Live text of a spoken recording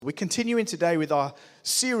We're continuing today with our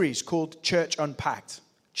series called Church Unpacked.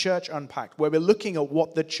 Church Unpacked, where we're looking at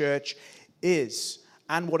what the church is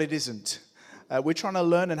and what it isn't. We're trying to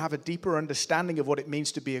learn and have a deeper understanding of what it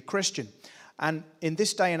means to be a Christian. And in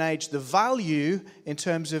this day and age, the value in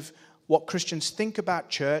terms of what Christians think about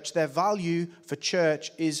church, their value for church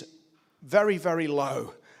is very, very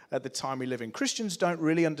low at the time we live in. Christians don't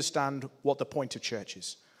really understand what the point of church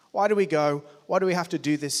is. Why do we go? Why do we have to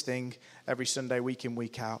do this thing every Sunday, week in,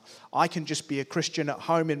 week out? I can just be a Christian at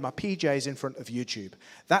home in my PJs in front of YouTube.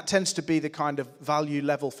 That tends to be the kind of value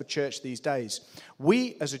level for church these days.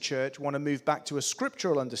 We, as a church, want to move back to a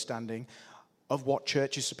scriptural understanding of what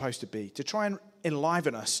church is supposed to be, to try and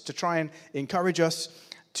enliven us, to try and encourage us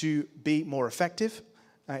to be more effective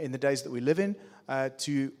in the days that we live in,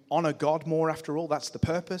 to honor God more. After all, that's the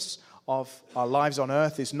purpose of our lives on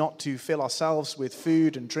earth, is not to fill ourselves with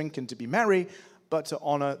food and drink and to be merry, but to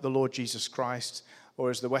honor the Lord Jesus Christ, or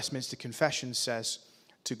as the Westminster Confession says,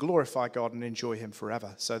 to glorify God and enjoy him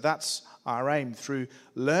forever. So that's our aim, through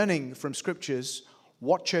learning from scriptures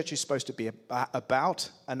what church is supposed to be about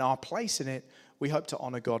and our place in it. We hope to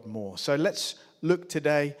honor God more. So let's look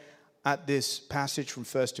today at this passage from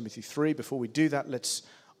 1 Timothy 3. Before we do that, let's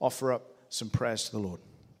offer up some prayers to the Lord.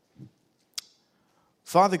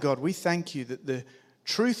 Father God, we thank you that the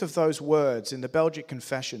truth of those words in the Belgic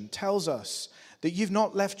Confession tells us that you've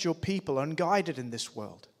not left your people unguided in this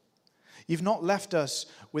world. You've not left us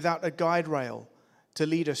without a guide rail to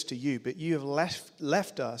lead us to you, but you have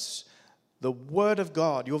left us the word of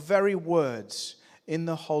God, your very words in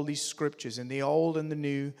the Holy Scriptures, in the Old and the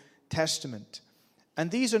New Testament.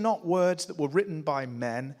 And these are not words that were written by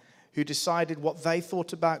men who decided what they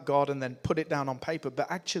thought about God and then put it down on paper, but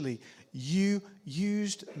actually you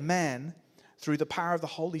used men through the power of the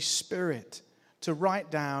Holy Spirit to write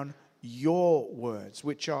down your words,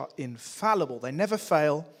 which are infallible. They never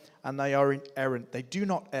fail and they are inerrant. They do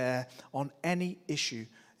not err on any issue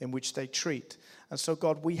in which they treat. And so,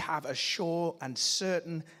 God, we have a sure and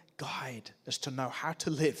certain guide as to know how to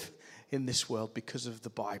live in this world because of the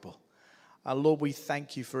Bible. Lord, we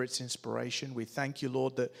thank you for its inspiration. We thank you,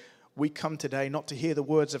 Lord, that we come today not to hear the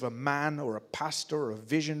words of a man or a pastor or a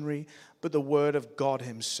visionary, but the word of God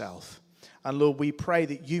himself. And Lord, we pray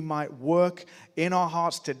that you might work in our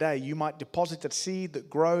hearts today. You might deposit a seed that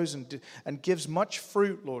grows and gives much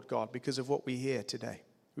fruit, Lord God, because of what we hear today.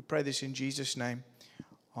 We pray this in Jesus' name.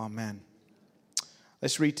 Amen.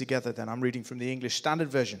 Let's read together then. I'm reading from the English Standard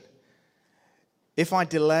Version. If I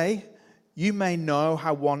delay, you may know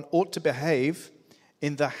how one ought to behave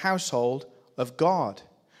in the household of God,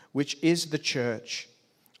 which is the church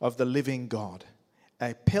of the living God,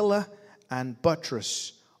 a pillar and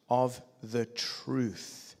buttress of the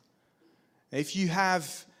truth. If you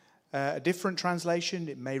have a different translation,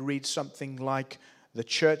 it may read something like the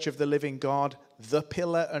church of the living God, the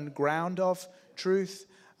pillar and ground of truth.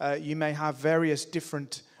 You may have various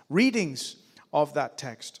different readings of that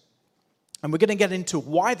text. And we're going to get into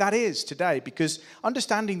why that is today, because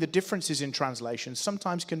understanding the differences in translations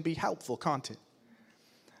sometimes can be helpful, can't it?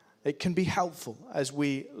 It can be helpful as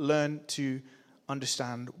we learn to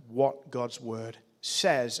understand what God's word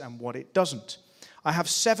says and what it doesn't. I have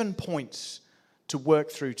 7 points to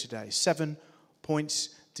work through today. 7 points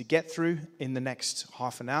to get through in the next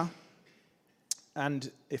half an hour.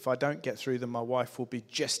 And if I don't get through them, my wife will be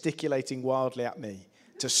gesticulating wildly at me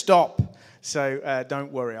to stop. So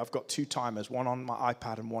don't worry, I've got 2 timers, one on my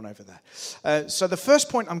iPad and one over there. So the first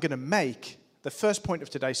point I'm going to make, the first point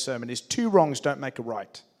of today's sermon is 2 wrongs don't make a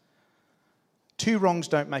right. 2 wrongs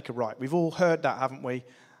don't make a right. We've all heard that, haven't we?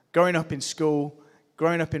 Growing up in school,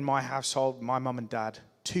 growing up in my household, my mum and dad,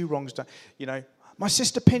 2 wrongs don't, my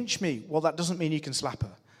sister pinched me. Well, that doesn't mean you can slap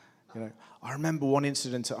her. I remember one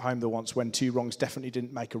incident at home once when 2 wrongs definitely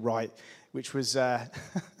didn't make a right, which was, it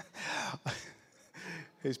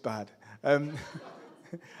was bad. There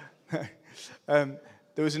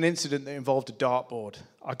was an incident that involved a dartboard.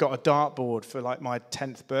 I got a dartboard for like my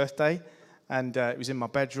 10th birthday, and it was in my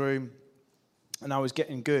bedroom. And I was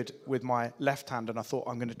getting good with my left hand, and I thought,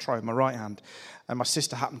 I'm going to try with my right hand. And my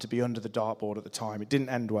sister happened to be under the dartboard at the time. It didn't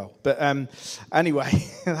end well. But anyway,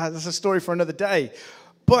 that's a story for another day.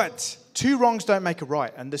 But 2 wrongs don't make a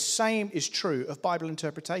right. And the same is true of Bible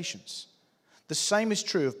interpretations. The same is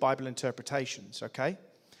true of Bible interpretations, okay?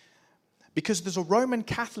 Because there's a Roman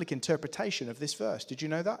Catholic interpretation of this verse. Did you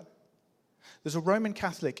know that? There's a Roman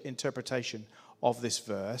Catholic interpretation of this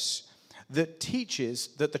verse that teaches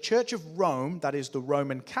that the Church of Rome, that is the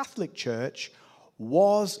Roman Catholic Church,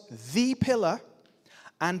 was the pillar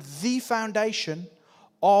and the foundation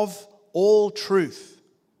of all truth.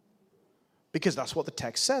 Because that's what the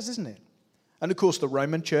text says, isn't it? And of course, the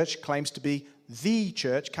Roman Church claims to be the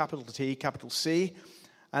church, capital T, capital C,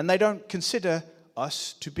 and they don't consider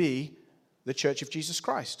us to be the Church of Jesus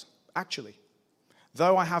Christ, actually.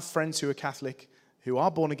 Though I have friends who are Catholic, who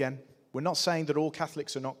are born again, we're not saying that all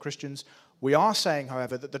Catholics are not Christians. We are saying,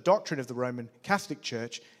 however, that the doctrine of the Roman Catholic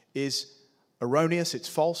Church is erroneous, it's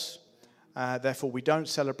false. Therefore, we don't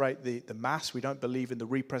celebrate the Mass. We don't believe in the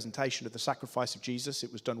representation of the sacrifice of Jesus.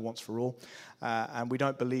 It was done once for all. And we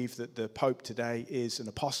don't believe that the Pope today is an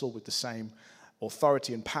apostle with the same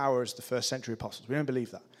authority and power as the first century apostles. We don't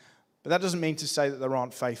believe that. But that doesn't mean to say that there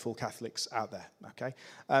aren't faithful Catholics out there, okay?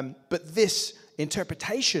 But this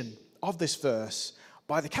interpretation of this verse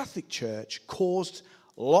by the Catholic Church caused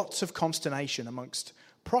lots of consternation amongst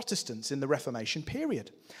Protestants in the Reformation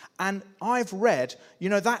period. And I've read,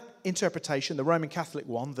 that interpretation, the Roman Catholic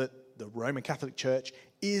one, that the Roman Catholic Church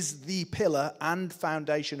is the pillar and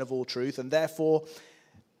foundation of all truth, and therefore,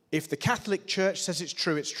 if the Catholic Church says it's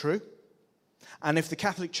true, it's true. And if the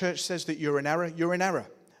Catholic Church says that you're in error, you're in error.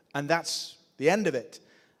 And that's the end of it.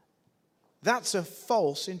 That's a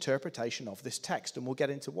false interpretation of this text, and we'll get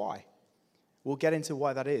into why. We'll get into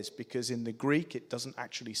why that is, because in the Greek, it doesn't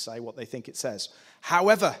actually say what they think it says.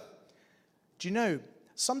 However, do you know,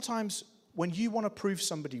 sometimes when you want to prove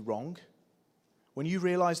somebody wrong, when you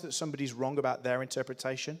realize that somebody's wrong about their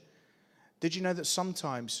interpretation, did you know that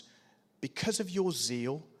sometimes, because of your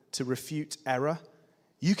zeal to refute error,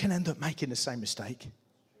 you can end up making the same mistake?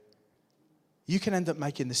 You can end up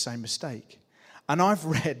making the same mistake. And I've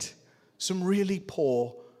read some really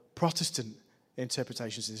poor Protestant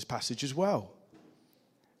interpretations of this passage as well,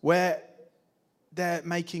 where they're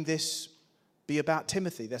making this be about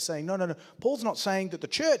Timothy. They're saying, no. Paul's not saying that the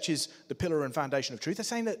church is the pillar and foundation of truth. They're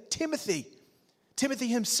saying that Timothy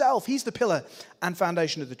himself, he's the pillar and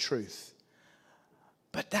foundation of the truth.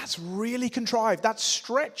 But that's really contrived. That's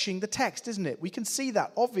stretching the text, isn't it? We can see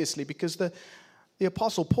that, obviously, because the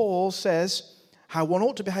Apostle Paul says how one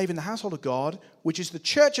ought to behave in the household of God, which is the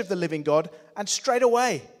church of the living God, and straight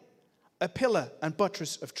away, a pillar and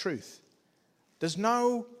buttress of truth. There's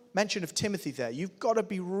no mention of Timothy there. You've got to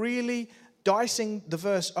be really dicing the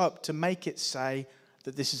verse up to make it say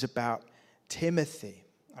that this is about Timothy.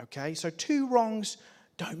 Okay, so two wrongs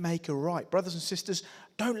don't make a right. Brothers and sisters,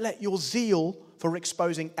 don't let your zeal for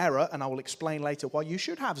exposing error, and I will explain later why you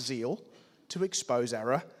should have zeal to expose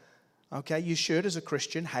error. Okay, you should, as a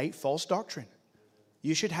Christian, hate false doctrine.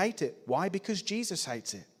 You should hate it. Why? Because Jesus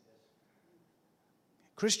hates it.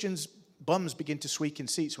 Christians' bums begin to squeak in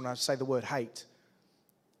seats when I say the word hate.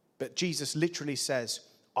 But Jesus literally says,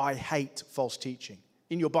 I hate false teaching.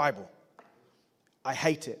 In your Bible, I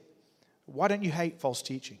hate it. Why don't you hate false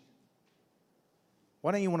teaching?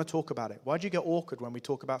 Why don't you want to talk about it? Why do you get awkward when we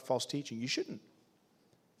talk about false teaching? You shouldn't.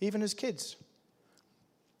 Even as kids.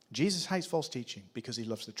 Jesus hates false teaching because he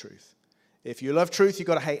loves the truth. If you love truth, you've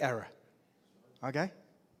got to hate error. Okay?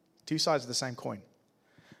 Two sides of the same coin.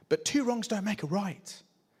 But two wrongs don't make a right.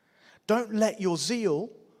 Don't let your zeal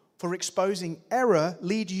for exposing error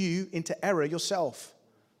lead you into error yourself.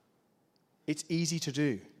 It's easy to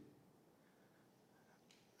do.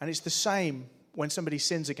 And it's the same when somebody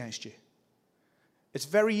sins against you. It's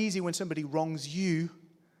very easy when somebody wrongs you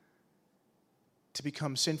to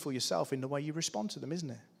become sinful yourself in the way you respond to them, isn't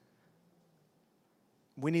it?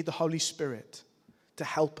 We need the Holy Spirit to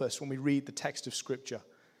help us when we read the text of Scripture.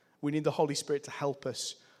 We need the Holy Spirit to help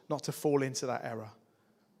us not to fall into that error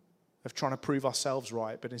of trying to prove ourselves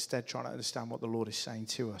right, but instead trying to understand what the Lord is saying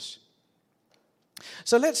to us.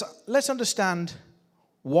 So let's understand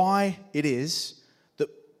why it is that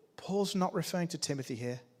Paul's not referring to Timothy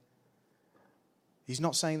here. He's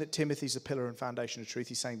not saying that Timothy's the pillar and foundation of truth.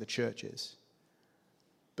 He's saying the church is.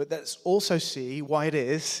 But let's also see why it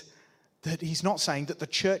is that he's not saying that the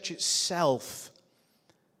church itself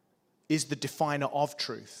is the definer of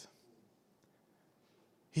truth.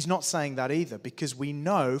 He's not saying that either, because we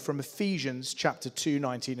know from Ephesians chapter 2,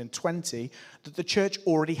 19 and 20, that the church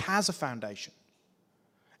already has a foundation.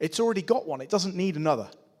 It's already got one. It doesn't need another.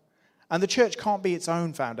 And the church can't be its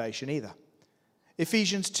own foundation either.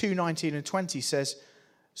 Ephesians 2, 19 and 20 says,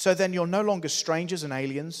 so then you're no longer strangers and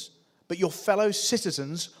aliens, but you're fellow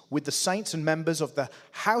citizens with the saints and members of the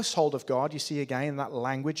household of God. You see again in that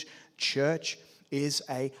language, church is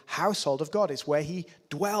a household of God. It's where he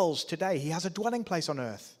dwells today. He has a dwelling place on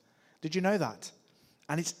earth. Did you know that?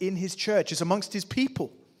 And it's in his church. It's amongst his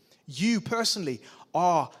people. You personally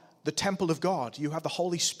are the temple of God. You have the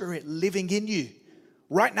Holy Spirit living in you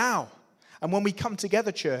right now. And when we come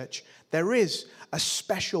together, church, there is a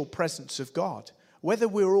special presence of God. Whether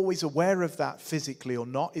we're always aware of that physically or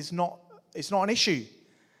not, it's not an issue.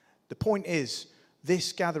 The point is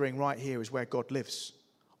This gathering right here is where God lives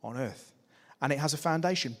on earth. And it has a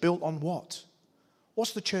foundation built on what?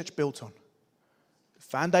 What's the church built on? The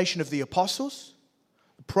foundation of the apostles,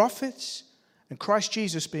 the prophets, and Christ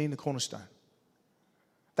Jesus being the cornerstone.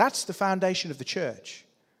 That's the foundation of the church.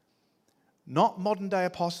 Not modern day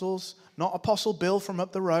apostles, not Apostle Bill from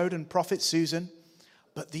up the road and Prophet Susan,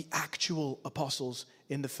 but the actual apostles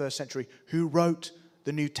in the first century who wrote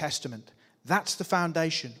the New Testament. That's the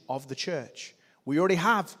foundation of the church. We already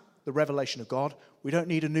have the revelation of God. We don't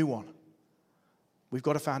need a new one. We've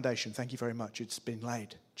got a foundation. Thank you very much. It's been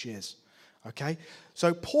laid. Cheers. Okay?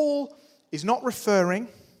 So Paul is not referring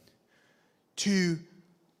to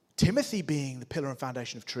Timothy being the pillar and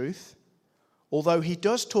foundation of truth, although he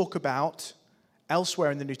does talk about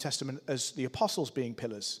elsewhere in the New Testament as the apostles being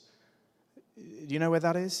pillars. Do you know where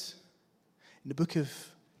that is? In the book of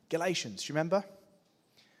Galatians, do you remember?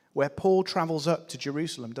 Where Paul travels up to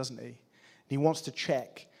Jerusalem, doesn't he? He wants to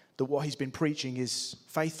check that what he's been preaching is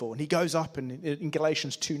faithful. And he goes up and in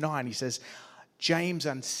Galatians 2:9, he says, James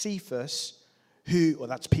and Cephas,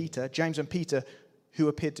 that's Peter, James and Peter, who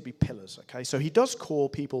appeared to be pillars. Okay, so he does call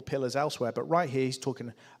people pillars elsewhere, but right here he's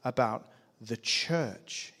talking about the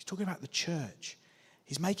church. He's talking about the church.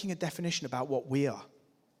 He's making a definition about what we are.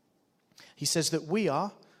 He says that we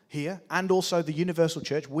are here, and also the universal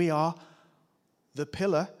church, we are the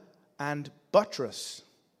pillar and buttress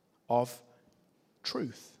of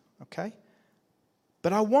truth, okay?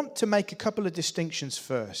 But I want to make a couple of distinctions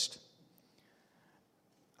first.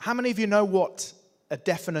 How many of you know what a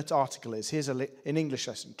definite article is? Here's an English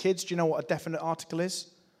lesson. Kids, do you know what a definite article is?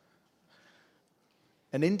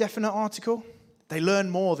 An indefinite article? They learn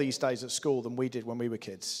more these days at school than we did when we were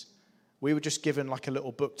kids. We were just given like a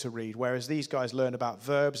little book to read, whereas these guys learn about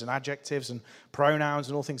verbs and adjectives and pronouns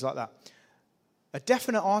and all things like that. A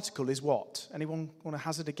definite article is what? Anyone want to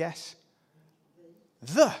hazard a guess?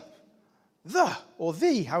 The, or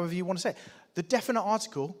the, however you want to say it. The definite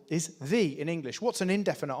article is the in English. What's an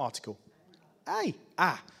indefinite article? A.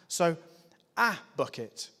 So a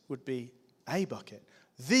bucket would be a bucket.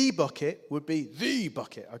 The bucket would be the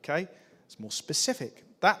bucket, okay? It's more specific.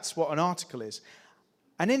 That's what an article is.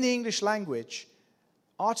 And in the English language,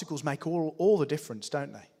 articles make all the difference,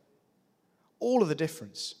 don't they? All of the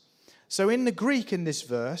difference. So in the Greek in this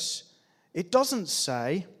verse, it doesn't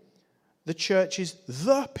say the church is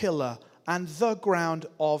the pillar and the ground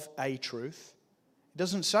of a truth. It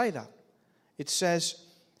doesn't say that. It says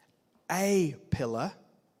a pillar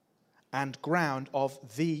and ground of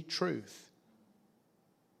the truth.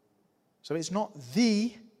 So it's not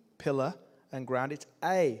the pillar and ground, it's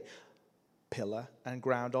a pillar and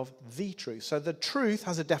ground of the truth. So the truth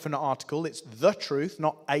has a definite article. It's the truth,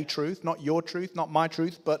 not a truth, not your truth, not my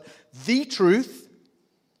truth, but the truth.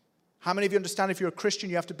 How many of you understand if you're a Christian,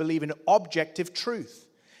 you have to believe in objective truth?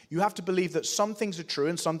 You have to believe that some things are true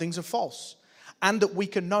and some things are false, and that we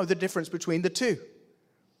can know the difference between the two.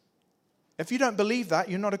 If you don't believe that,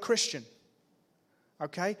 you're not a Christian.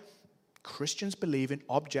 Okay? Christians believe in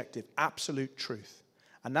objective, absolute truth.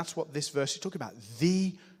 And that's what this verse is talking about,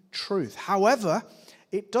 the truth. However,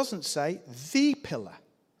 it doesn't say the pillar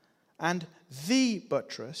and the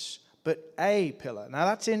buttress, but a pillar. Now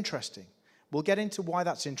that's interesting. We'll get into why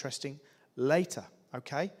that's interesting later,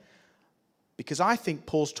 okay? Because I think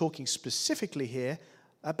Paul's talking specifically here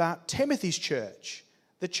about Timothy's church,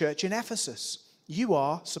 the church in Ephesus. You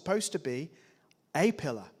are supposed to be a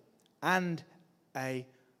pillar and a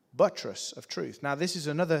buttress of truth. Now, this is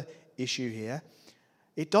another issue here.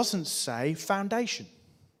 It doesn't say foundation.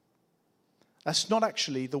 That's not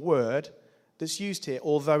actually the word that's used here,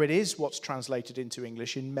 although it is what's translated into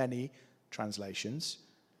English in many translations.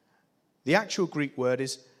 The actual Greek word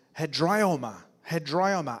is hedraioma,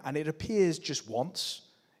 and it appears just once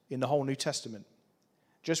in the whole New Testament.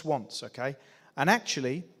 Just once, okay? And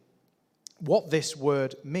actually, what this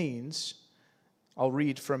word means, I'll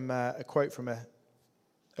read from a quote from a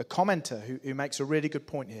commenter who makes a really good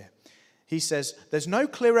point here. He says, there's no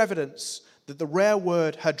clear evidence that the rare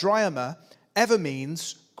word hedraioma ever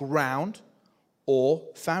means ground or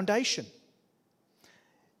foundation.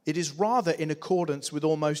 It is rather in accordance with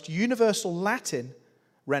almost universal Latin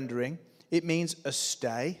rendering. It means a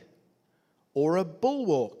stay or a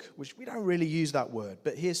bulwark, which we don't really use that word,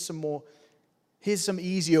 but here's some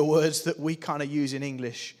easier words that we kind of use in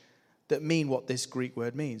English that mean what this Greek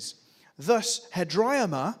word means. Thus,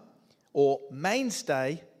 hedraioma, or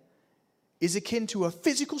mainstay, is akin to a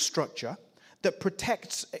physical structure that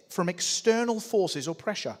protects from external forces or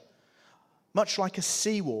pressure, much like a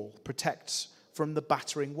seawall protects from the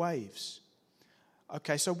battering waves.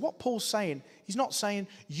 Okay, so what Paul's saying, he's not saying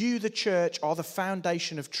you, the church, are the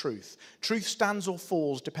foundation of truth. Truth stands or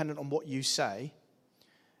falls dependent on what you say.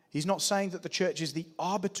 He's not saying that the church is the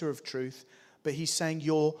arbiter of truth, but he's saying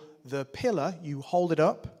you're the pillar, you hold it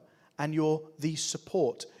up, and you're the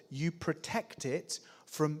support. You protect it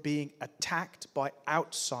from being attacked by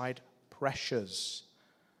outside pressures.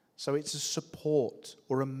 So it's a support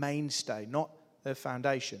or a mainstay, not a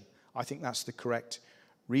foundation. I think that's the correct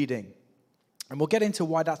reading. And we'll get into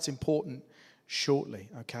why that's important shortly,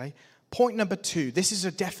 okay? Point number 2, this is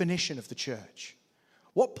a definition of the church.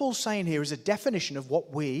 What Paul's saying here is a definition of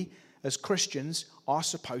what we as Christians are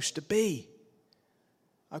supposed to be.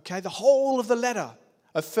 Okay, the whole of the letter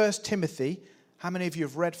of 1 Timothy, how many of you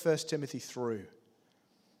have read 1 Timothy through?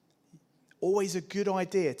 Always a good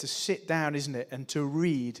idea to sit down, isn't it, and to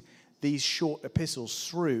read these short epistles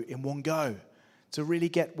through in one go, to really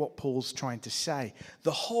get what Paul's trying to say.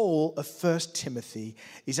 The whole of 1 Timothy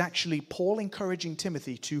is actually Paul encouraging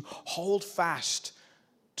Timothy to hold fast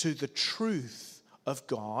to the truth of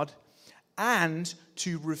God and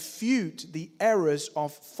to refute the errors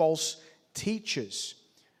of false teachers,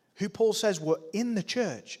 who Paul says were in the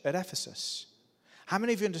church at Ephesus. How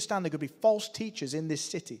many of you understand there could be false teachers in this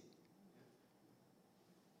city?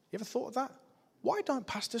 You ever thought of that? Why don't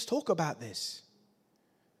pastors talk about this?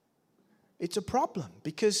 It's a problem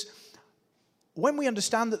because when we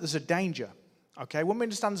understand that there's a danger, okay, when we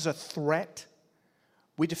understand there's a threat,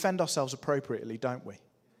 we defend ourselves appropriately, don't we?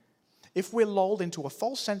 If we're lulled into a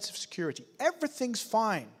false sense of security, everything's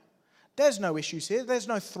fine. There's no issues here. There's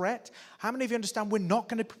no threat. How many of you understand we're not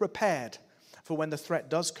going to be prepared for when the threat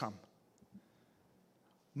does come?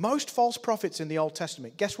 Most false prophets in the Old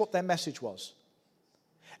Testament, guess what their message was?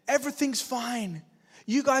 Everything's fine.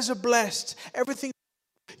 You guys are blessed. Everything.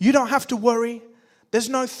 You don't have to worry. There's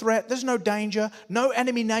no threat. There's no danger. No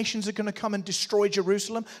enemy nations are going to come and destroy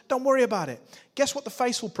Jerusalem. Don't worry about it. Guess what the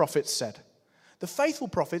faithful prophets said? The faithful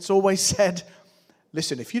prophets always said,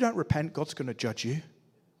 listen, if you don't repent, God's going to judge you.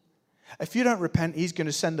 If you don't repent, he's going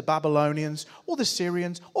to send the Babylonians or the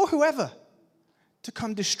Syrians or whoever to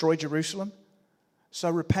come destroy Jerusalem. So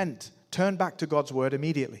repent. Turn back to God's word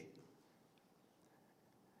immediately.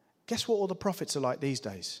 Guess what all the prophets are like these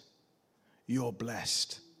days? You're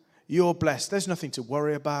blessed. You're blessed. There's nothing to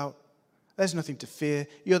worry about. There's nothing to fear.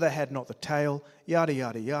 You're the head, not the tail. Yada,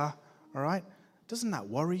 yada, yada. All right? Doesn't that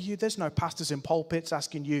worry you? There's no pastors in pulpits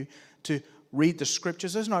asking you to read the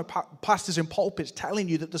scriptures. There's no pastors in pulpits telling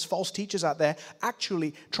you that there's false teachers out there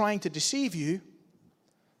actually trying to deceive you.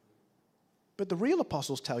 But the real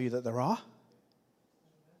apostles tell you that there are.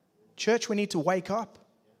 Church, we need to wake up.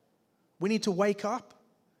 We need to wake up.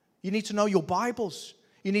 You need to know your Bibles.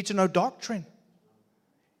 You need to know doctrine.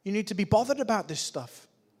 You need to be bothered about this stuff.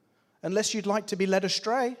 Unless you'd like to be led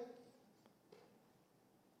astray.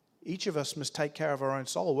 Each of us must take care of our own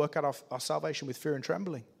soul, work out our salvation with fear and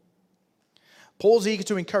trembling. Paul's eager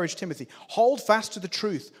to encourage Timothy. Hold fast to the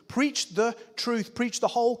truth. Preach the truth. Preach the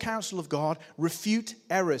whole counsel of God. Refute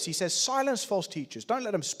errors. He says, silence false teachers. Don't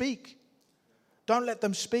let them speak. Don't let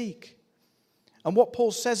them speak. And what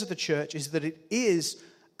Paul says of the church is that it is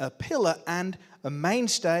a pillar and a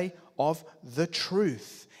mainstay of the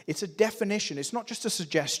truth. It's a definition. It's not just a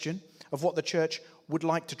suggestion of what the church would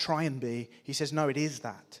like to try and be. He says, no, it is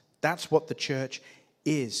that. That's what the church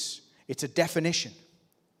is. It's a definition.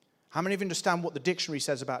 How many of you understand what the dictionary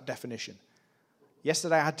says about definition?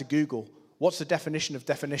 Yesterday I had to Google, what's the definition of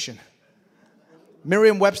definition?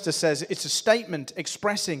 Merriam-Webster says it's a statement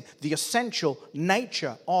expressing the essential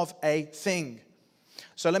nature of a thing.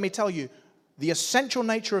 So let me tell you, the essential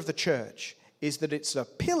nature of the church is that it's a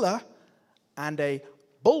pillar and a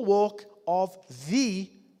bulwark of the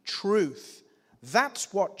truth.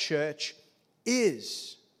 That's what church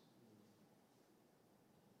is.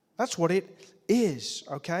 That's what it is,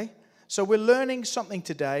 okay? So we're learning something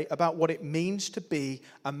today about what it means to be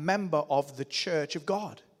a member of the church of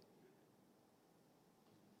God.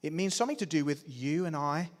 It means something to do with you and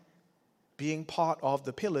I being part of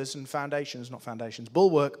the pillars and foundations, not foundations,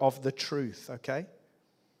 bulwark of the truth, okay?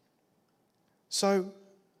 So,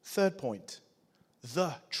 third point,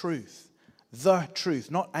 the truth. The truth,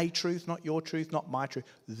 not a truth, not your truth, not my truth,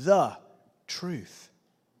 the truth.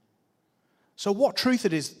 So what truth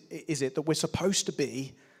is it that we're supposed to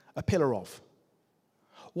be a pillar of?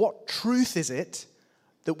 What truth is it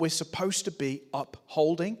that we're supposed to be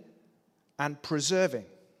upholding and preserving?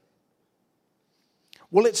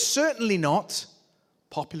 Well, it's certainly not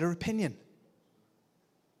popular opinion.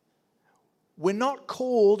 We're not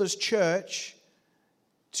called as church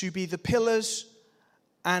to be the pillars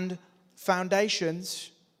and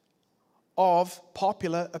foundations of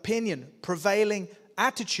popular opinion, prevailing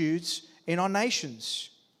attitudes in our nations.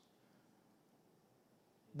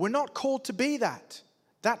 We're not called to be that.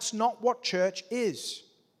 That's not what church is.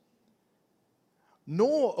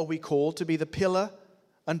 Nor are we called to be the pillar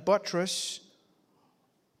and buttress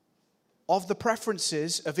of the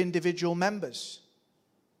preferences of individual members.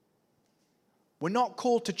 We're not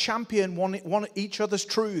called to champion each other's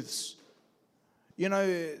truths. You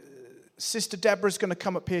know, Sister Deborah's going to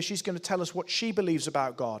come up here. She's going to tell us what she believes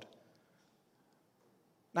about God.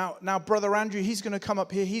 Now, Brother Andrew, he's going to come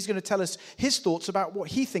up here. He's going to tell us his thoughts about what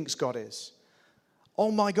he thinks God is. Oh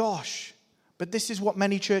my gosh. But this is what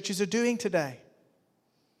many churches are doing today.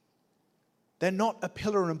 They're not a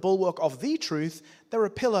pillar and bulwark of the truth. They're a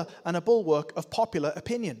pillar and a bulwark of popular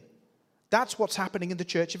opinion. That's what's happening in the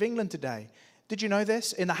Church of England today. Did you know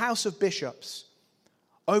this? In the House of Bishops,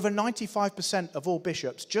 over 95% of all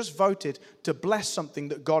bishops just voted to bless something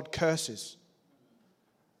that God curses.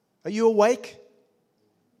 Are you awake?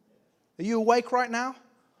 Are you awake right now?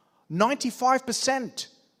 95%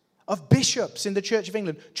 of bishops in the Church of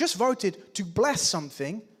England just voted to bless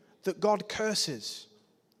something that God curses.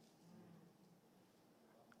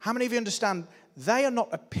 How many of you understand they are not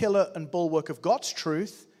a pillar and bulwark of God's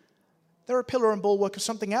truth? They're a pillar and bulwark of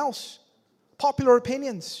something else. Popular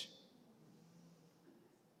opinions.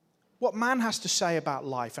 What man has to say about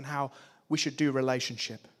life and how we should do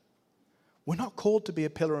relationship. We're not called to be a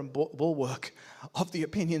pillar and bulwark of the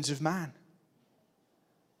opinions of man,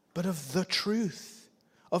 but of the truth.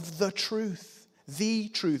 Of the truth. The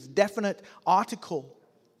truth. Definite article.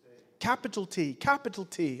 Capital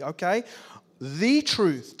T, okay? The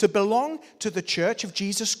truth. To belong to the Church of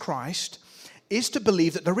Jesus Christ is to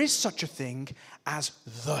believe that there is such a thing as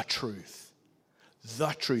the truth.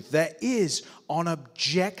 The truth. There is an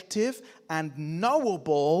objective and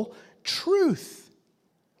knowable truth.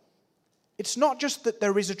 It's not just that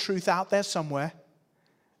there is a truth out there somewhere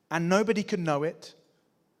and nobody can know it.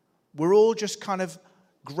 We're all just kind of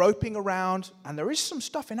groping around, and there is some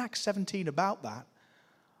stuff in Acts 17 about that.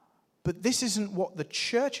 But this isn't what the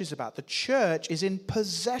church is about. The church is in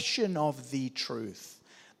possession of the truth.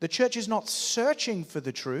 The church is not searching for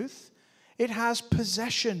the truth. It has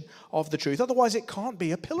possession of the truth. Otherwise, it can't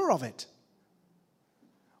be a pillar of it.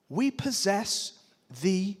 We possess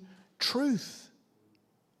the truth.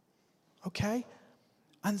 Okay?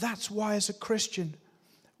 And that's why, as a Christian,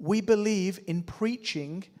 we believe in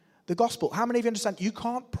preaching the gospel. How many of you understand? You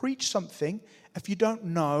can't preach something if you don't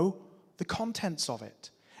know the contents of it.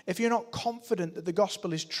 If you're not confident that the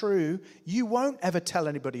gospel is true, you won't ever tell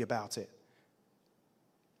anybody about it.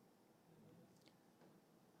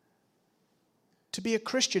 To be a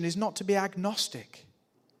Christian is not to be agnostic.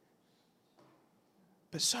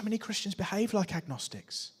 But so many Christians behave like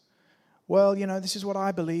agnostics. Well, this is what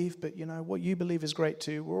I believe, but what you believe is great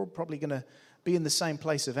too. We're all probably going to be in the same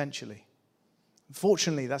place eventually.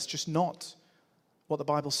 Unfortunately, that's just not what the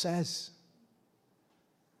Bible says.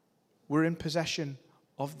 We're in possession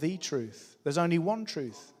of the truth. There's only one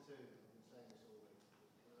truth.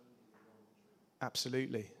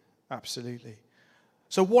 Absolutely. Absolutely.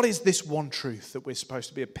 So what is this one truth that we're supposed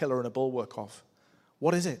to be a pillar and a bulwark of?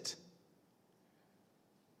 What is it?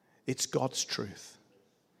 It's God's truth.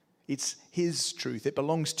 It's His truth. It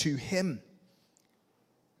belongs to Him.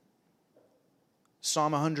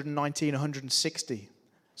 Psalm 119, 160.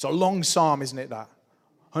 It's a long psalm, isn't it, that?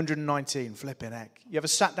 119, flipping heck. You ever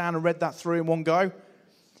sat down and read that through in one go?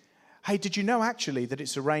 Hey, did you know actually that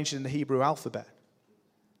it's arranged in the Hebrew alphabet?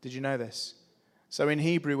 Did you know this? So in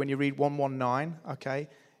Hebrew, when you read 119, okay,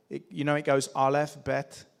 it goes Aleph,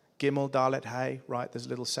 Bet, Gimel, Dalet, Hey, right? There's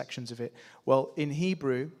little sections of it. Well, in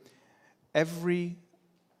Hebrew,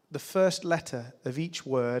 the first letter of each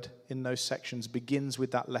word in those sections begins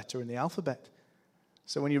with that letter in the alphabet.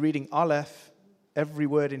 So when you're reading Aleph, every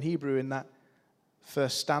word in Hebrew in that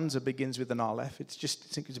first stanza begins with an Aleph.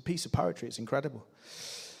 It's a piece of poetry. It's incredible.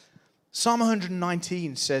 Psalm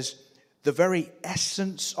 119 says, the very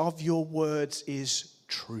essence of your words is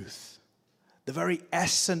truth. The very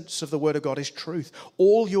essence of the word of God is truth.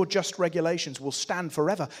 All your just regulations will stand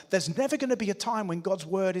forever. There's never going to be a time when God's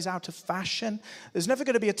word is out of fashion. There's never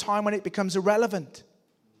going to be a time when it becomes irrelevant.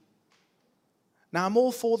 Now, I'm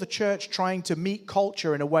all for the church trying to meet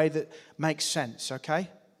culture in a way that makes sense, okay?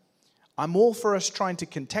 I'm all for us trying to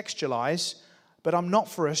contextualize, but I'm not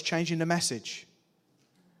for us changing the message.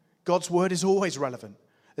 God's word is always relevant.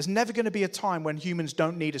 There's never going to be a time when humans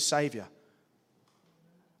don't need a savior.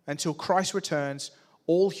 Until Christ returns,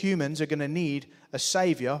 all humans are going to need a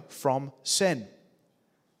savior from sin.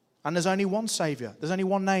 And there's only one savior. There's only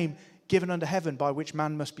one name given under heaven by which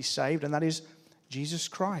man must be saved, and that is Jesus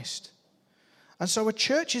Christ. And so a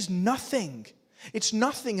church is nothing It's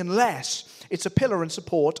nothing unless it's a pillar and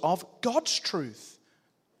support of God's truth.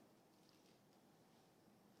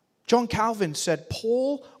 John Calvin said,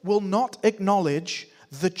 Paul will not acknowledge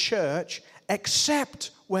the church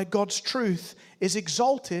except where God's truth is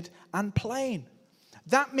exalted and plain.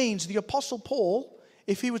 That means the Apostle Paul,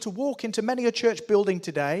 if he were to walk into many a church building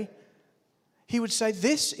today, he would say,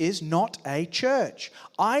 this is not a church.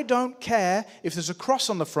 I don't care if there's a cross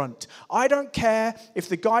on the front. I don't care if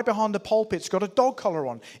the guy behind the pulpit's got a dog collar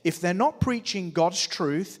on. If they're not preaching God's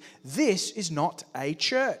truth, this is not a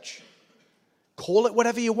church. Call it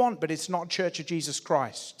whatever you want, but it's not Church of Jesus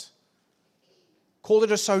Christ. Call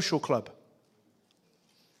it a social club.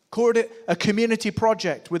 Call it a community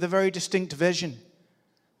project with a very distinct vision.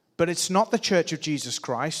 But it's not the Church of Jesus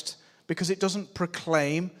Christ because it doesn't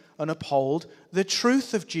proclaim and uphold the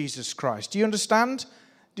truth of Jesus Christ. Do you understand?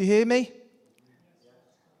 Do you hear me?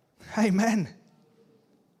 Amen.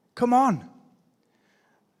 Come on.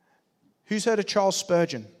 Who's heard of Charles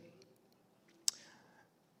Spurgeon?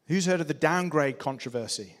 Who's heard of the downgrade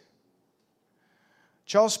controversy?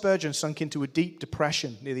 Charles Spurgeon sunk into a deep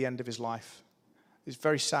depression near the end of his life. It's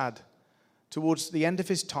very sad. Towards the end of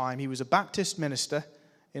his time, he was a Baptist minister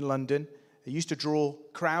in London. He used to draw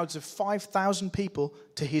crowds of 5,000 people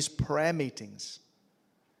to his prayer meetings.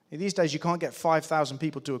 In these days, you can't get 5,000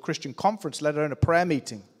 people to a Christian conference, let alone a prayer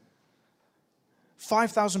meeting.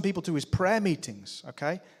 5,000 people to his prayer meetings,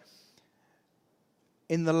 okay?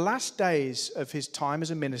 In the last days of his time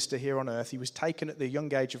as a minister here on earth, he was taken at the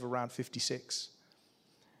young age of around 56.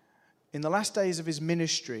 In the last days of his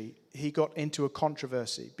ministry, he got into a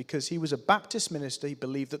controversy because he was a Baptist minister. He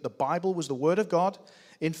believed that the Bible was the Word of God,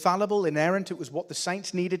 infallible, inerrant. It was what the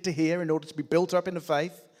saints needed to hear in order to be built up in the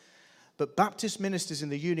faith. But Baptist ministers in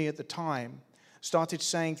the uni at the time started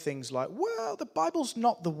saying things like, well, the Bible's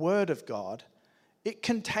not the Word of God. It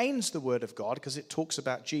contains the Word of God because it talks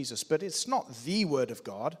about Jesus, but it's not the Word of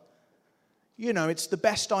God. You know, it's the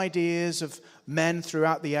best ideas of men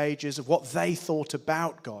throughout the ages of what they thought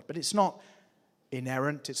about God, but it's not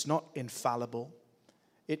inerrant, it's not infallible.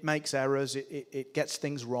 It makes errors, it gets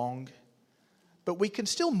things wrong. But we can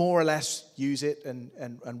still more or less use it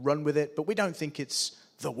and run with it, but we don't think it's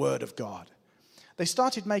the Word of God. They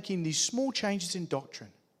started making these small changes in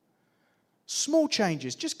doctrine. Small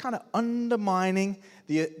changes, just kind of undermining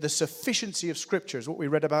the sufficiency of Scripture, is what we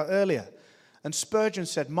read about earlier. And Spurgeon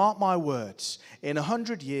said, mark my words, in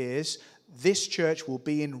 100 years, this church will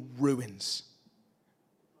be in ruins.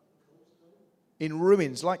 In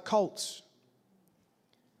ruins, like cults.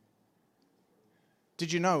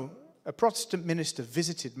 Did you know, a Protestant minister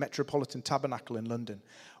visited Metropolitan Tabernacle in London,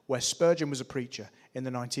 where Spurgeon was a preacher in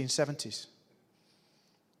the 1970s.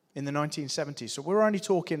 In the 1970s. So we're only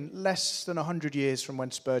talking less than 100 years from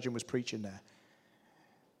when Spurgeon was preaching there.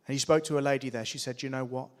 And he spoke to a lady there. She said, you know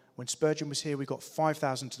what? When Spurgeon was here, we got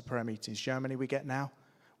 5,000 to the prayer meetings. Do you know how many we get now?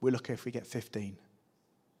 We're lucky if we get 15.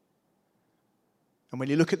 And when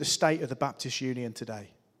you look at the state of the Baptist Union today,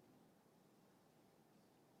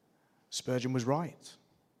 Spurgeon was right.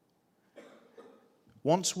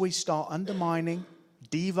 Once we start undermining,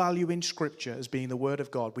 devaluing Scripture as being the Word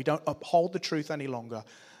of God, we don't uphold the truth any longer.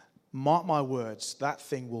 Mark my words, that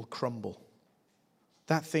thing will crumble.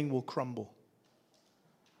 That thing will crumble.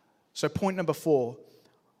 So point number 4,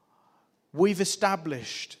 we've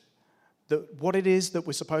established that what it is that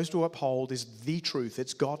we're supposed to uphold is the truth.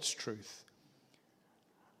 It's God's truth.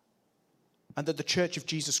 And that the Church of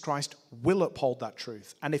Jesus Christ will uphold that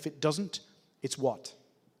truth. And if it doesn't, it's what?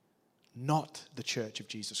 Not the Church of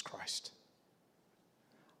Jesus Christ.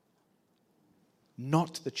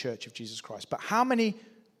 Not the Church of Jesus Christ. But how many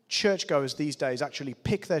churchgoers these days actually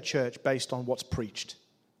pick their church based on what's preached?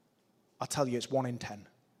 I'll tell you, it's 1 in 10.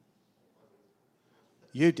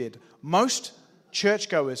 You did. Most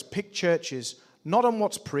churchgoers pick churches not on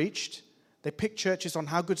what's preached. They pick churches on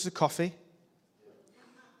how good's the coffee,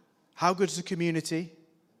 how good's the community,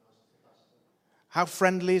 how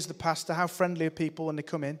friendly is the pastor, how friendly are people when they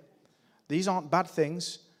come in. These aren't bad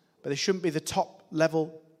things, but they shouldn't be the top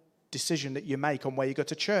level decision that you make on where you go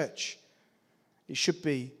to church. It should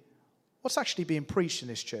be, what's actually being preached in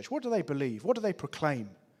this church? What do they believe? What do they proclaim?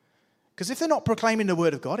 Because if they're not proclaiming the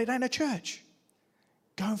Word of God, it ain't a church.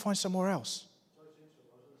 Go and find somewhere else.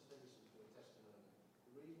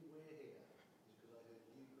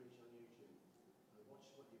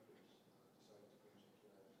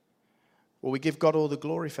 Well, we give God all the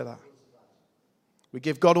glory for that. We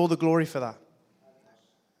give God all the glory for that.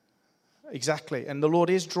 Exactly. And the Lord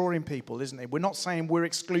is drawing people, isn't He? We're not saying we're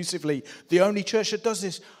exclusively the only church that does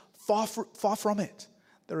this. Far from it.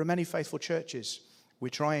 There are many faithful churches. We're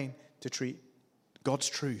trying to treat God's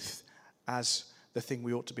truth as the thing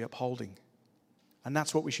we ought to be upholding. And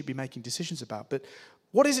that's what we should be making decisions about. But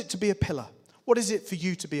what is it to be a pillar? What is it for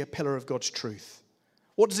you to be a pillar of God's truth?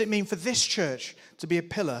 What does it mean for this church to be a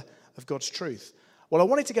pillar of God's truth? Well, I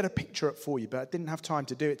wanted to get a picture up for you, but I didn't have time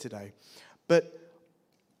to do it today. But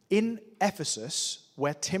in Ephesus,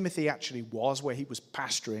 where Timothy actually was, where he was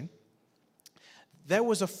pastoring, there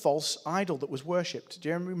was a false idol that was worshipped. Do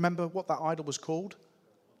you remember what that idol was called?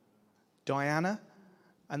 Diana.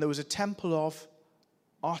 And there was a temple of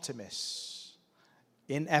Artemis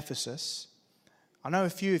in Ephesus. I know a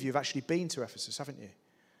few of you have actually been to Ephesus, haven't you?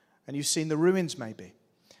 And you've seen the ruins maybe.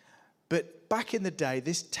 But back in the day,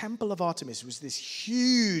 this temple of Artemis was this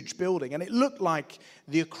huge building, and it looked like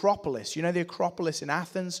the Acropolis. You know the Acropolis in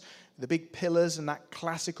Athens? The big pillars and that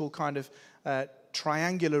classical kind of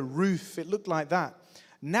triangular roof. It looked like that.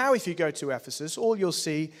 Now if you go to Ephesus, all you'll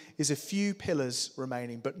see is a few pillars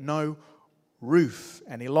remaining, but no roof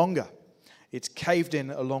any longer. It's caved in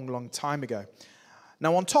a long, long time ago.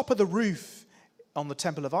 Now on top of the roof on the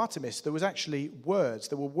temple of Artemis, there was actually words.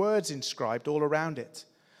 There were words inscribed all around it.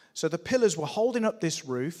 So the pillars were holding up this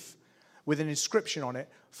roof with an inscription on it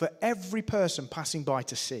for every person passing by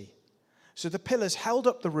to see. So the pillars held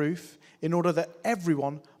up the roof in order that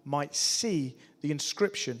everyone might see the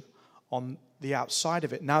inscription on the outside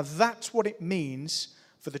of it. Now that's what it means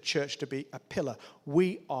for the church to be a pillar.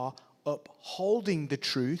 We are upholding the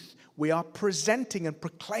truth. We are presenting and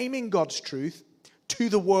proclaiming God's truth to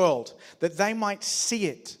the world that they might see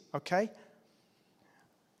it, okay?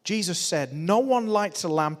 Jesus said, no one lights a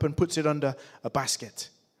lamp and puts it under a basket.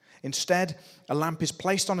 Instead, a lamp is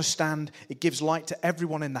placed on a stand. It gives light to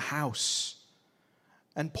everyone in the house.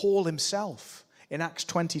 And Paul himself, in Acts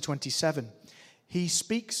 20:27, he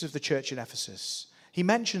speaks of the church in Ephesus. He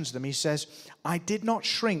mentions them. He says, I did not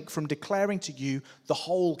shrink from declaring to you the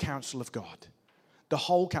whole counsel of God. The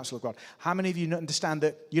whole counsel of God. How many of you understand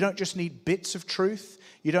that you don't just need bits of truth?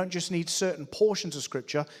 You don't just need certain portions of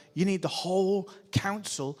Scripture. You need the whole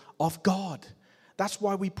counsel of God. That's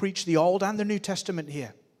why we preach the Old and the New Testament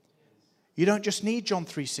here. You don't just need John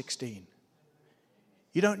 3:16.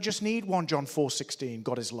 You don't just need 1 John 4:16,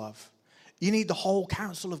 God is love. You need the whole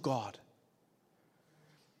counsel of God.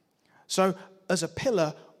 So, as a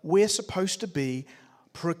pillar, we're supposed to be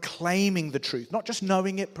proclaiming the truth. Not just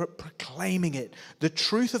knowing it, but proclaiming it. The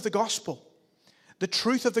truth of the gospel. The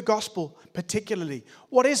truth of the gospel, particularly.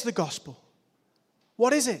 What is the gospel?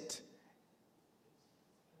 What is it?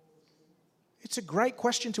 It's a great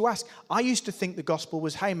question to ask. I used to think the gospel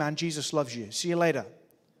was, hey man, Jesus loves you. See you later.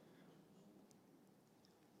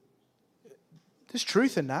 There's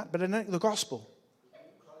truth in that, but I don't think the gospel.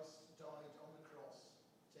 Christ died on the cross,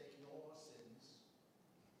 taking all our sins,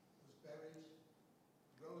 was buried,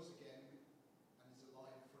 rose again, and is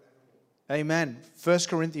alive forevermore. Amen. 1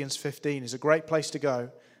 Corinthians 15 is a great place to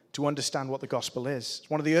go to understand what the gospel is. It's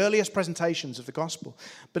one of the earliest presentations of the gospel.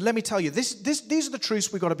 But let me tell you, these are the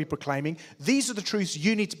truths we've got to be proclaiming. These are the truths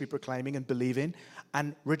you need to be proclaiming and believing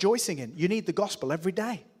and rejoicing in. You need the gospel every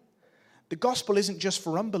day. The gospel isn't just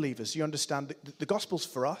for unbelievers. You understand, the gospel's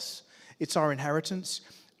for us. It's our inheritance.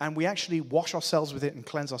 And we actually wash ourselves with it and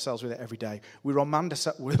cleanse ourselves with it every day. We remind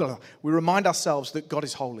ourselves that God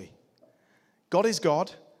is holy. God is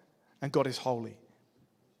God, and God is holy.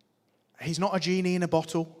 He's not a genie in a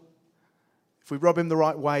bottle. If we rub him the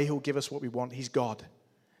right way, he'll give us what we want. He's God.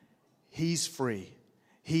 He's free.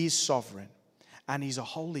 He's sovereign. And he's a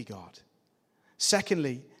holy God.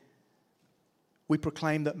 Secondly, we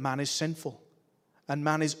proclaim that man is sinful and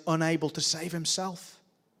man is unable to save himself.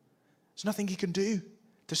 There's nothing he can do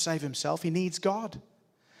to save himself. He needs God.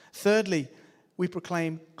 Thirdly, we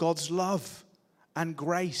proclaim God's love and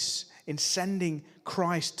grace in sending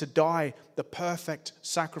Christ to die the perfect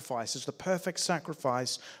sacrifice, as the perfect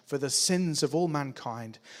sacrifice for the sins of all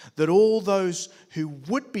mankind, that all those who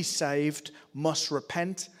would be saved must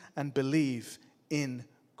repent and believe in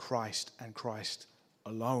Christ and Christ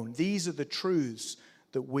alone. These are the truths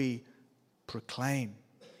that we proclaim.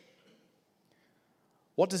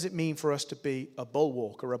 What does it mean for us to be a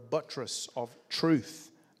bulwark or a buttress of truth?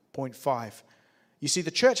 Point 5. You see,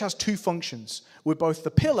 the church has two functions. We're both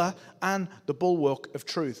the pillar and the bulwark of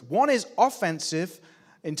truth. One is offensive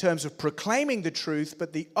in terms of proclaiming the truth,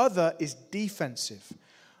 but the other is defensive.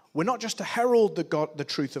 We're not just to herald the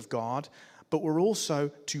truth of God, but we're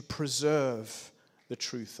also to preserve the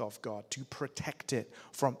truth of God, to protect it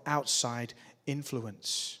from outside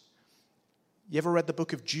influence. You ever read the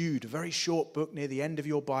book of Jude, a very short book near the end of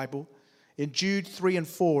your Bible? In Jude 3 and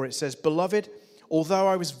 4, it says, Beloved, although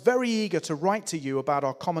I was very eager to write to you about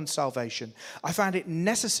our common salvation, I found it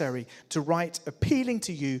necessary to write appealing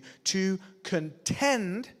to you to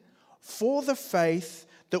contend for the faith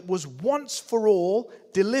that was once for all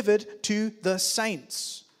delivered to the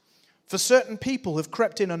saints. For certain people have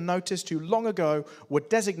crept in unnoticed who long ago were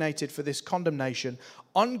designated for this condemnation,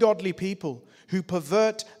 ungodly people who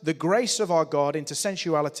pervert the grace of our God into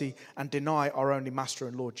sensuality and deny our only Master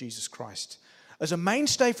and Lord Jesus Christ. As a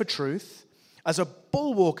mainstay for truth, as a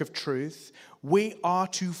bulwark of truth, we are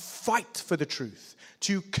to fight for the truth,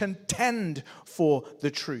 to contend for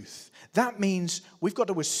the truth. That means we've got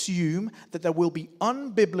to assume that there will be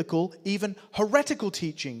unbiblical, even heretical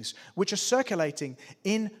teachings which are circulating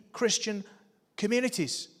in Christian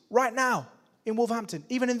communities right now in Wolverhampton,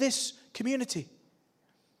 even in this community.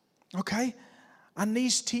 Okay? And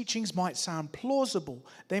these teachings might sound plausible.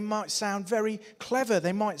 They might sound very clever.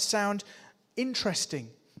 They might sound interesting.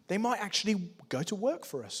 They might actually go to work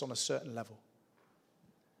for us on a certain level.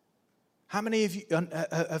 How many of you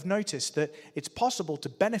have noticed that it's possible to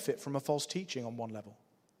benefit from a false teaching on one level?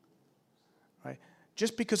 Right?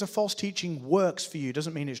 Just because a false teaching works for you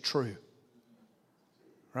doesn't mean it's true.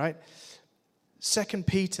 Right? 2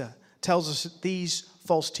 Peter tells us that these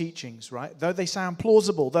false teachings, right, though they sound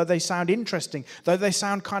plausible, though they sound interesting, though they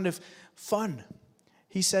sound kind of fun,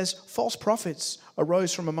 he says, false prophets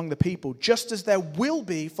arose from among the people, just as there will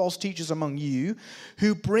be false teachers among you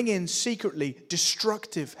who bring in secretly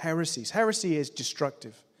destructive heresies. Heresy is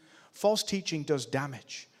destructive. False teaching does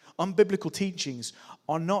damage. Unbiblical teachings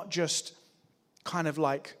are not just kind of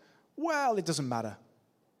like, well, it doesn't matter.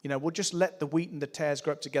 You know, we'll just let the wheat and the tares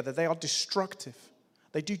grow up together. They are destructive.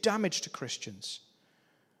 They do damage to Christians.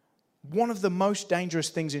 One of the most dangerous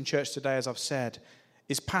things in church today, as I've said,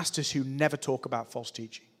 is pastors who never talk about false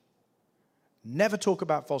teaching. Never talk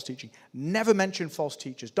about false teaching. Never mention false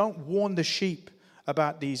teachers. Don't warn the sheep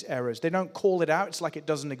about these errors. They don't call it out. It's like it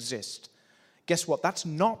doesn't exist. Guess what? That's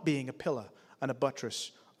not being a pillar and a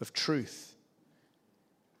buttress of truth.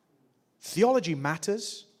 Theology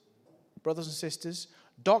matters, brothers and sisters.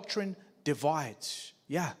 Doctrine divides.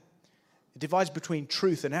 Yeah. It divides between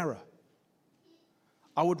truth and error.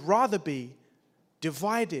 I would rather be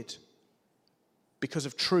divided because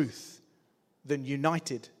of truth than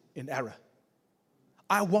united in error.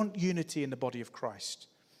 I want unity in the body of Christ,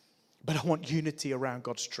 but I want unity around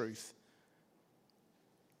God's truth.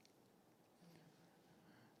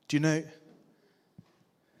 Do you know,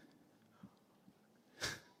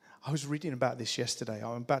 I was reading about this yesterday.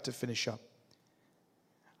 I'm about to finish up.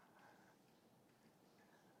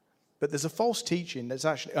 But there's a false teaching that's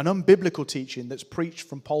actually an unbiblical teaching that's preached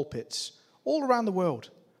from pulpits all around the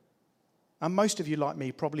world. And most of you, like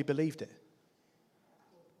me, probably believed it.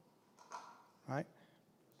 Right?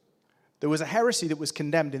 There was a heresy that was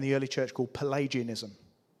condemned in the early church called Pelagianism.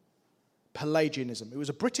 Pelagianism. It was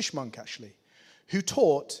a British monk, actually, who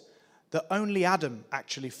taught that only Adam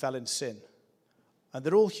actually fell in sin. And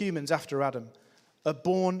that all humans after Adam are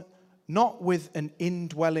born not with an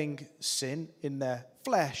indwelling sin in their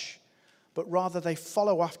flesh, but rather they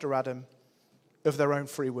follow after Adam of their own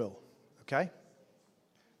free will. Okay?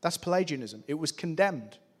 That's Pelagianism. It was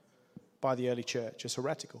condemned by the early church as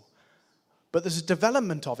heretical. But there's a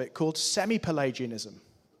development of it called semi-Pelagianism.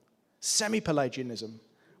 Semi-Pelagianism,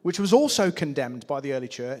 which was also condemned by the early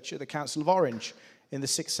church at the Council of Orange in the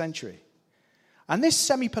 6th century. And this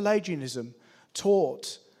semi-Pelagianism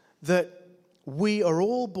taught that we are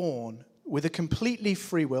all born with a completely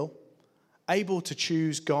free will, able to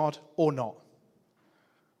choose God or not.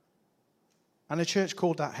 And the church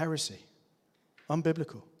called that heresy,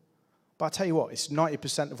 unbiblical. But I tell you what, it's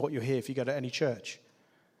 90% of what you'll hear if you go to any church.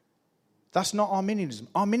 That's not Arminianism.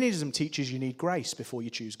 Arminianism teaches you need grace before you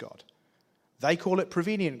choose God. They call it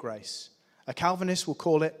prevenient grace. A Calvinist will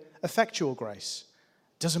call it effectual grace.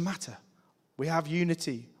 Doesn't matter. We have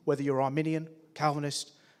unity, whether you're Arminian,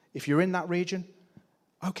 Calvinist. If you're in that region,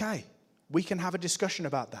 okay, we can have a discussion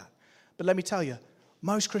about that. But let me tell you,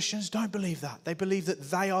 most Christians don't believe that. They believe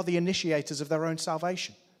that they are the initiators of their own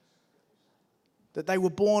salvation. That they were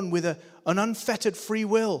born with an unfettered free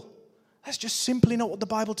will. That's just simply not what the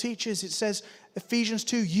Bible teaches. It says, Ephesians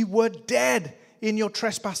 2, you were dead in your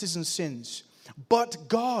trespasses and sins. But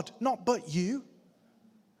God, not but you,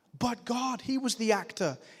 but God. He was the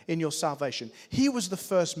actor in your salvation. He was the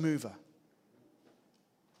first mover.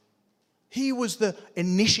 He was the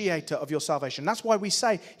initiator of your salvation. That's why we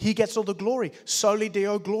say he gets all the glory. Soli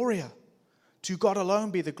Deo Gloria. To God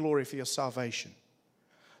alone be the glory for your salvation.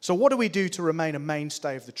 So what do we do to remain a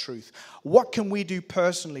mainstay of the truth? What can we do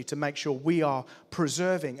personally to make sure we are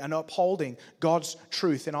preserving and upholding God's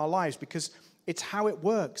truth in our lives? Because it's how it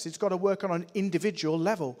works. It's got to work on an individual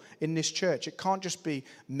level in this church. It can't just be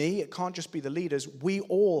me. It can't just be the leaders. We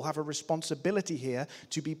all have a responsibility here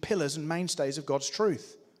to be pillars and mainstays of God's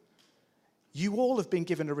truth. You all have been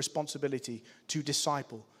given a responsibility to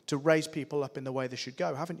disciple, to raise people up in the way they should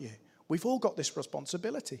go, haven't you? We've all got this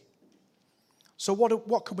responsibility. So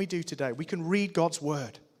what can we do today? We can read God's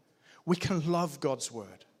word. We can love God's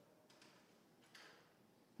word.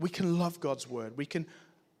 We can love God's word. We can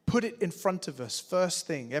put it in front of us first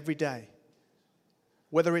thing every day.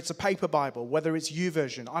 Whether it's a paper Bible, whether it's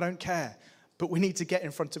YouVersion, I don't care. But we need to get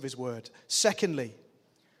in front of his word. Secondly,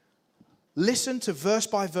 listen to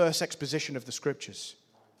verse-by-verse exposition of the scriptures,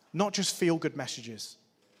 not just feel-good messages.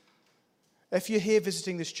 If you're here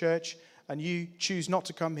visiting this church and you choose not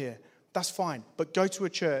to come here, that's fine. But go to a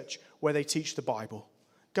church where they teach the Bible.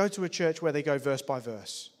 Go to a church where they go verse by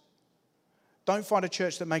verse. Don't find a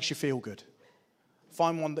church that makes you feel good.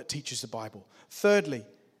 Find one that teaches the Bible. Thirdly,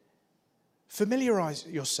 familiarize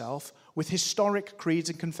yourself with historic creeds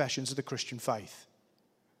and confessions of the Christian faith.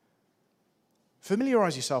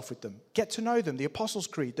 Familiarize yourself with them. Get to know them. The Apostles'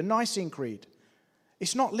 Creed, the Nicene Creed.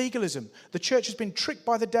 It's not legalism. The church has been tricked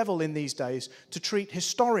by the devil in these days to treat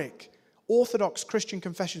historic, orthodox Christian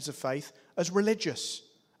confessions of faith as religious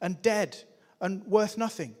and dead and worth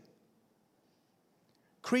nothing.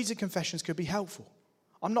 Creeds and confessions could be helpful.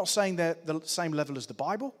 I'm not saying they're the same level as the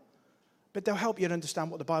Bible, but they'll help you to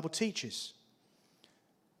understand what the Bible teaches.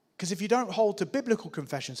 Because if you don't hold to biblical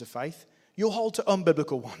confessions of faith, you'll hold to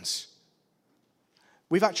unbiblical ones.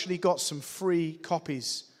 We've actually got some free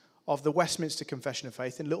copies of the Westminster Confession of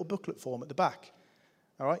Faith in little booklet form at the back.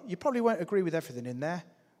 All right? You probably won't agree with everything in there.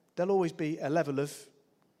 There'll always be a level of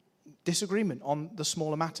disagreement on the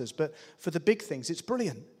smaller matters. But for the big things, it's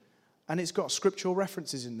brilliant. And it's got scriptural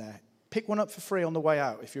references in there. Pick one up for free on the way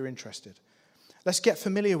out if you're interested. Let's get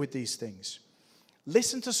familiar with these things.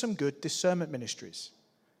 Listen to some good discernment ministries.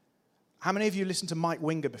 How many of you listened to Mike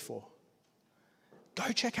Winger before?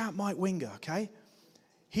 Go check out Mike Winger, okay?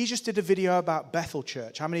 He just did a video about Bethel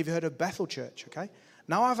Church. How many of you heard of Bethel Church, okay?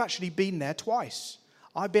 Now, I've actually been there twice.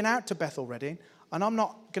 I've been out to Bethel Reading, and I'm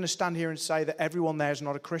not going to stand here and say that everyone there is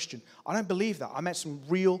not a Christian. I don't believe that. I met some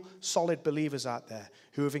real solid believers out there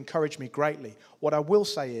who have encouraged me greatly. What I will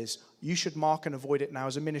say is you should mark and avoid it now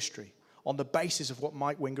as a ministry on the basis of what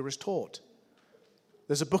Mike Winger has taught.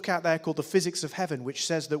 There's a book out there called The Physics of Heaven, which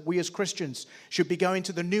says that we as Christians should be going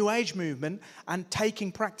to the New Age movement and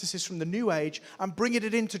taking practices from the New Age and bringing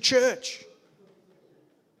it into church.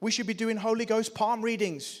 We should be doing Holy Ghost palm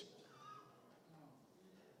readings.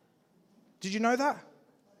 Did you know that?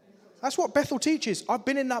 That's what Bethel teaches. I've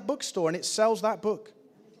been in that bookstore and it sells that book.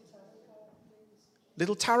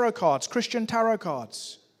 Little tarot cards, Christian tarot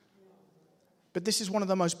cards. But this is one of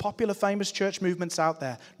the most popular, famous church movements out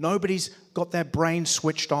there. Nobody's got their brain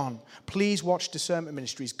switched on. Please watch discernment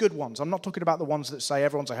ministries, good ones. I'm not talking about the ones that say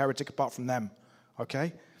everyone's a heretic apart from them,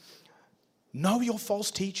 okay? Know your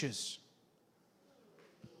false teachers.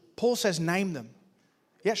 Paul says name them.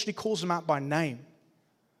 He actually calls them out by name,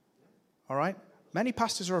 all right? Many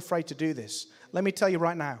pastors are afraid to do this. Let me tell you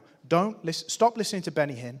right now, stop listening to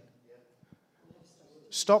Benny Hinn.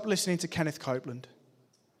 Stop listening to Kenneth Copeland.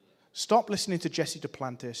 Stop listening to Jesse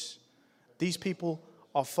Duplantis. These people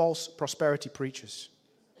are false prosperity preachers.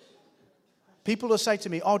 People will say to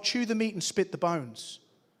me, oh, chew the meat and spit the bones.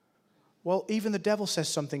 Well, even the devil says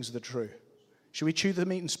some things are the true. Should we chew the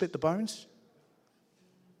meat and spit the bones?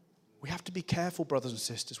 We have to be careful, brothers and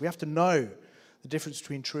sisters. We have to know the difference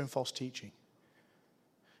between true and false teaching.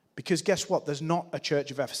 Because guess what? There's not a church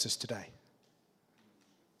of Ephesus today.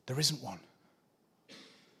 There isn't one.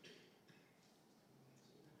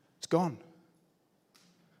 Gone.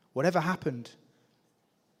 Whatever happened,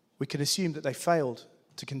 we can assume that they failed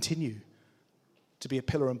to continue to be a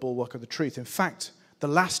pillar and bulwark of the truth. In fact, the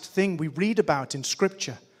last thing we read about in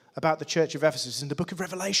Scripture about the church of Ephesus is in the book of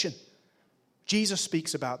Revelation. Jesus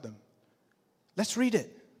speaks about them. Let's read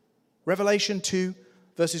it. Revelation 2,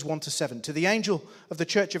 verses 1 to 7. To the angel of the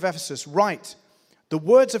church of Ephesus, write, the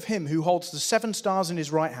words of him who holds the 7 stars in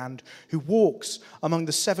his right hand, who walks among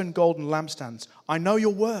the 7 golden lampstands. I know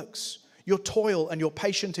your works, your toil and your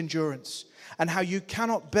patient endurance, and how you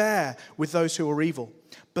cannot bear with those who are evil,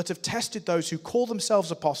 but have tested those who call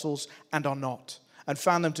themselves apostles and are not, and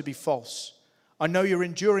found them to be false. I know you're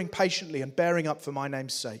enduring patiently and bearing up for my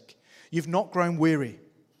name's sake. You've not grown weary,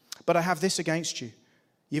 but I have this against you.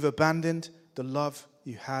 You've abandoned the love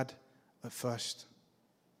you had at first.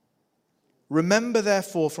 Remember,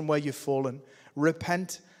 therefore, from where you've fallen,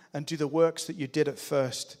 repent and do the works that you did at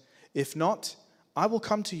first. If not, I will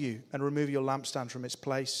come to you and remove your lampstand from its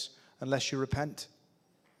place unless you repent.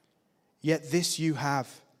 Yet this you have.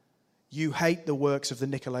 You hate the works of the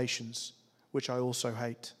Nicolaitans, which I also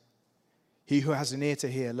hate. He who has an ear to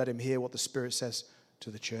hear, let him hear what the Spirit says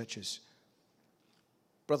to the churches.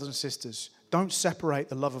 Brothers and sisters, Don't separate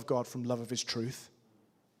the love of God from love of his truth.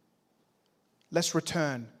 Let's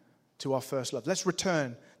return to our first love. Let's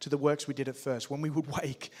return to the works we did at first, when we would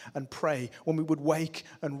wake and pray, when we would wake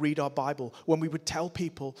and read our Bible, when we would tell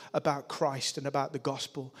people about Christ and about the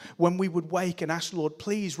gospel, when we would wake and ask, Lord,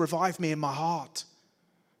 please revive me in my heart.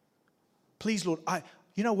 Please, Lord,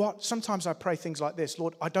 you know what? Sometimes I pray things like this.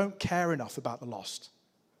 Lord, I don't care enough about the lost.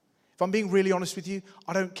 If I'm being really honest with you,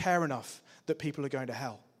 I don't care enough that people are going to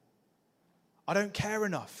hell. I don't care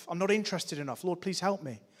enough. I'm not interested enough. Lord, please help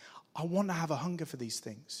me. I want to have a hunger for these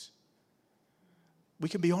things. We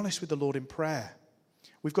can be honest with the Lord in prayer.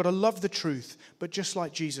 We've got to love the truth, but just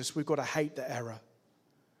like Jesus, we've got to hate the error.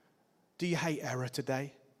 Do you hate error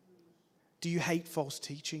today? Do you hate false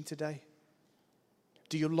teaching today?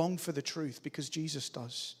 Do you long for the truth because Jesus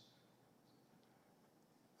does?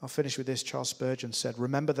 I'll finish with this. Charles Spurgeon said,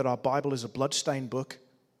 remember that our Bible is a blood-stained book.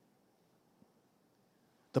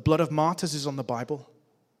 The blood of martyrs is on the Bible.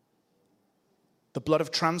 The blood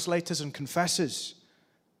of translators and confessors.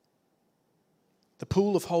 The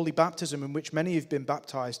pool of holy baptism in which many have been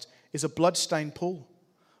baptized is a blood-stained pool,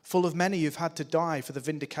 full of many who've had to die for the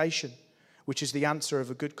vindication, which is the answer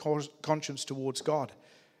of a good conscience towards God.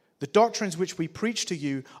 The doctrines which we preach to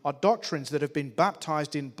you are doctrines that have been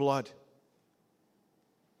baptized in blood.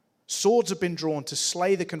 Swords have been drawn to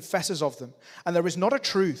slay the confessors of them, and there is not a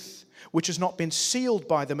truth which has not been sealed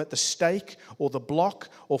by them at the stake or the block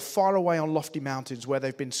or far away on lofty mountains where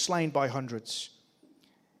they've been slain by hundreds.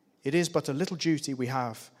 It is but a little duty we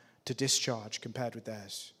have to discharge compared with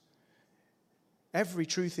theirs. Every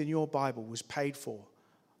truth in your Bible was paid for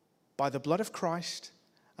by the blood of Christ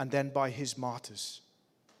and then by his martyrs.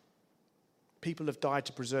 People have died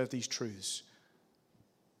to preserve these truths.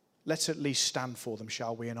 Let's at least stand for them,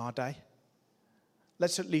 shall we, in our day?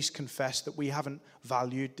 Let's at least confess that we haven't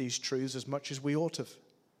valued these truths as much as we ought to have.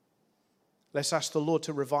 Let's ask the Lord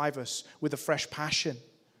to revive us with a fresh passion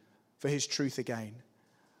for his truth again.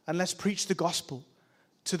 And let's preach the gospel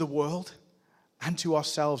to the world and to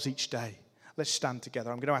ourselves each day. Let's stand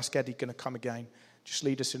together. I'm going to ask Eddie to come again. Just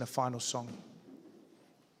lead us in a final song.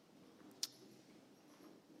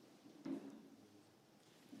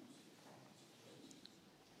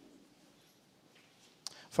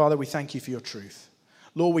 Father, we thank you for your truth.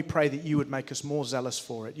 Lord, we pray that you would make us more zealous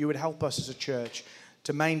for it. You would help us as a church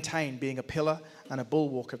to maintain being a pillar and a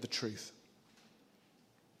bulwark of the truth.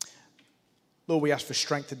 Lord, we ask for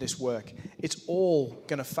strength in this work. It's all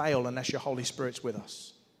going to fail unless your Holy Spirit's with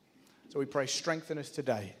us. So we pray, strengthen us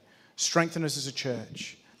today. Strengthen us as a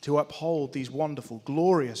church to uphold these wonderful,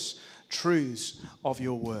 glorious truths of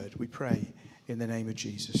your word. We pray in the name of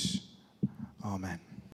Jesus. Amen.